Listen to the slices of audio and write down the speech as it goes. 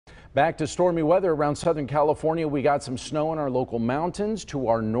Back to stormy weather around Southern California. We got some snow in our local mountains. To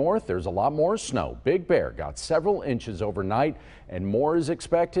our north, there's a lot more snow. Big Bear got several inches overnight and more is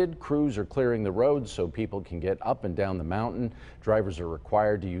expected. Crews are clearing the roads so people can get up and down the mountain. Drivers are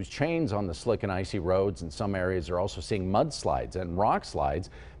required to use chains on the slick and icy roads, and some areas are also seeing mudslides and rock slides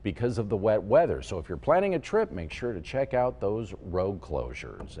because of the wet weather. So if you're planning a trip, make sure to check out those road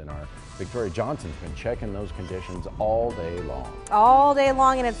closures. And our Victoria Johnson's been checking those conditions all day long. All day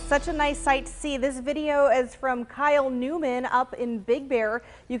long, and it's such a nice sight to see. This video is from Kyle Newman up in Big Bear.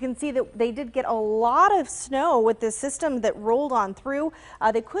 You can see that they did get a lot of snow with this system that rolled on through.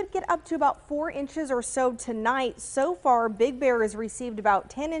 They could get up to about 4 inches or so tonight. So far, Big Bear has received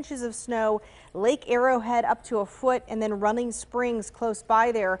about 10 inches of snow, Lake Arrowhead up to a foot, and then Running Springs close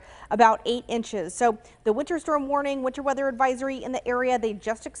by there about 8 inches. So the winter storm warning, winter weather advisory in the area, they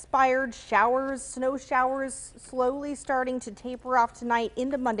just expired. Showers, snow showers slowly starting to taper off tonight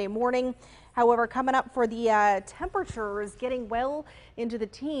into Monday morning. However, coming up for the temperatures getting well into the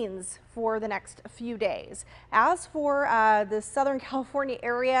teens for the next few days. As for the Southern California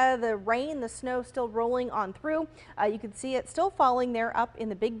area, the rain, the snow still rolling on through. You can see it still falling there up in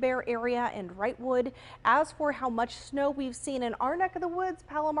the Big Bear area and Wrightwood. As for how much snow we've seen in our neck of the woods,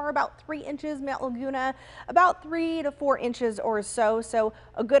 Palomar about 3 inches, Mount Laguna about 3 to 4 inches or so. So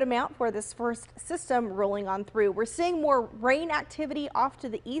a good amount for this first system rolling on through. We're seeing more rain activity off to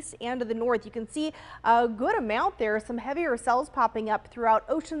the east and to the north. You can see a good amount there, some heavier cells popping up throughout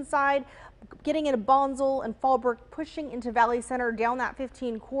Oceanside, getting into Bonsall and Fallbrook, pushing into Valley Center down that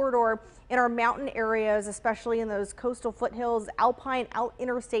 15 corridor in our mountain areas, especially in those coastal foothills, Alpine, out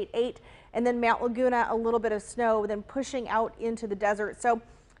Interstate 8, and then Mount Laguna, a little bit of snow, then pushing out into the desert. So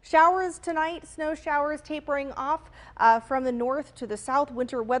showers tonight, snow showers tapering off from the north to the south.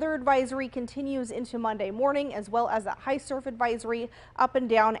 Winter weather advisory continues into Monday morning, as well as that high surf advisory up and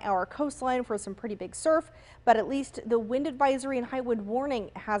down our coastline for some pretty big surf. But at least the wind advisory and high wind warning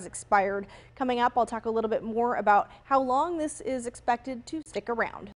has expired. Coming up, I'll talk a little bit more about how long this is expected to stick around.